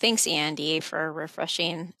 Perfect. Thanks, Andy, for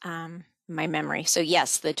refreshing my memory. So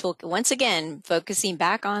yes, the toolkit, once again, focusing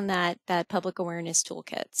back on that public awareness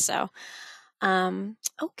toolkit. So,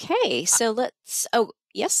 okay, so let's, oh,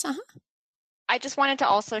 yes, I just wanted to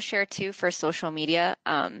also share too for social media,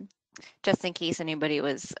 just in case anybody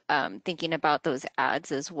was thinking about those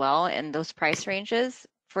ads as well and those price ranges.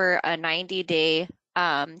 For a 90-day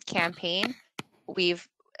campaign,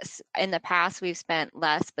 in the past we've spent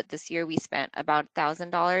less, but this year we spent about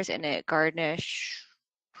 $1,000 and it garnished,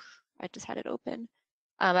 I just had it open,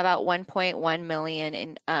 about 1.1 million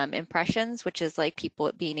in impressions, which is like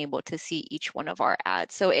people being able to see each one of our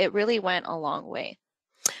ads. So it really went a long way.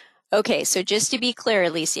 Okay, so just to be clear,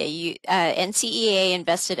 Alicia, you NCEA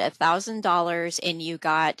invested $1,000 and you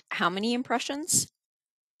got how many impressions?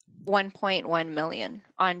 1.1 million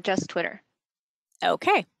on just Twitter.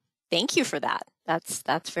 Okay, thank you for that.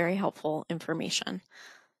 That's very helpful information,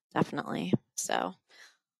 definitely. So,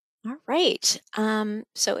 all right.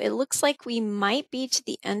 So it looks like we might be to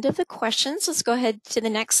the end of the questions. Let's go ahead to the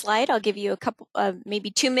next slide. I'll give you a couple,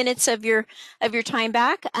 maybe 2 minutes of your time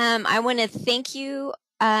back. I want to thank you.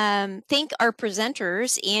 Thank our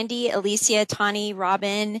presenters, Andy, Alicia, Tani,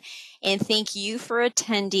 Robin, and thank you for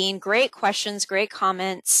attending. Great questions, great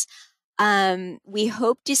comments. We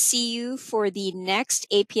hope to see you for the next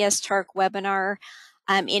APS TARC webinar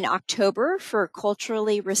in October for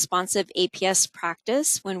culturally responsive APS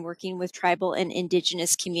practice when working with tribal and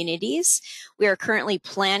indigenous communities. We are currently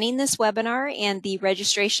planning this webinar, and the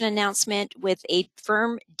registration announcement with a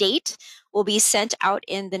firm date will be sent out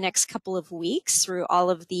in the next couple of weeks through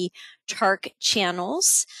all of the TARC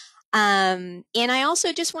channels. And I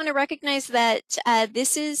also just want to recognize that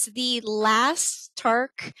this is the last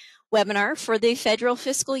TARC webinar for the federal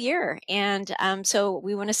fiscal year. And so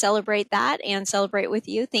we want to celebrate that and celebrate with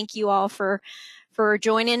you. Thank you all for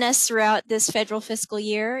joining us throughout this federal fiscal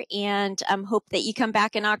year, and hope that you come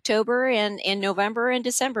back in October and in November and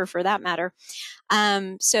December for that matter.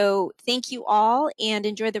 So thank you all and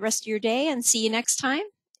enjoy the rest of your day, and see you next time,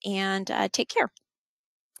 and take care.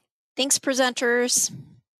 Thanks, presenters.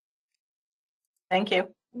 Thank you.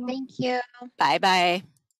 Thank you. Bye-bye.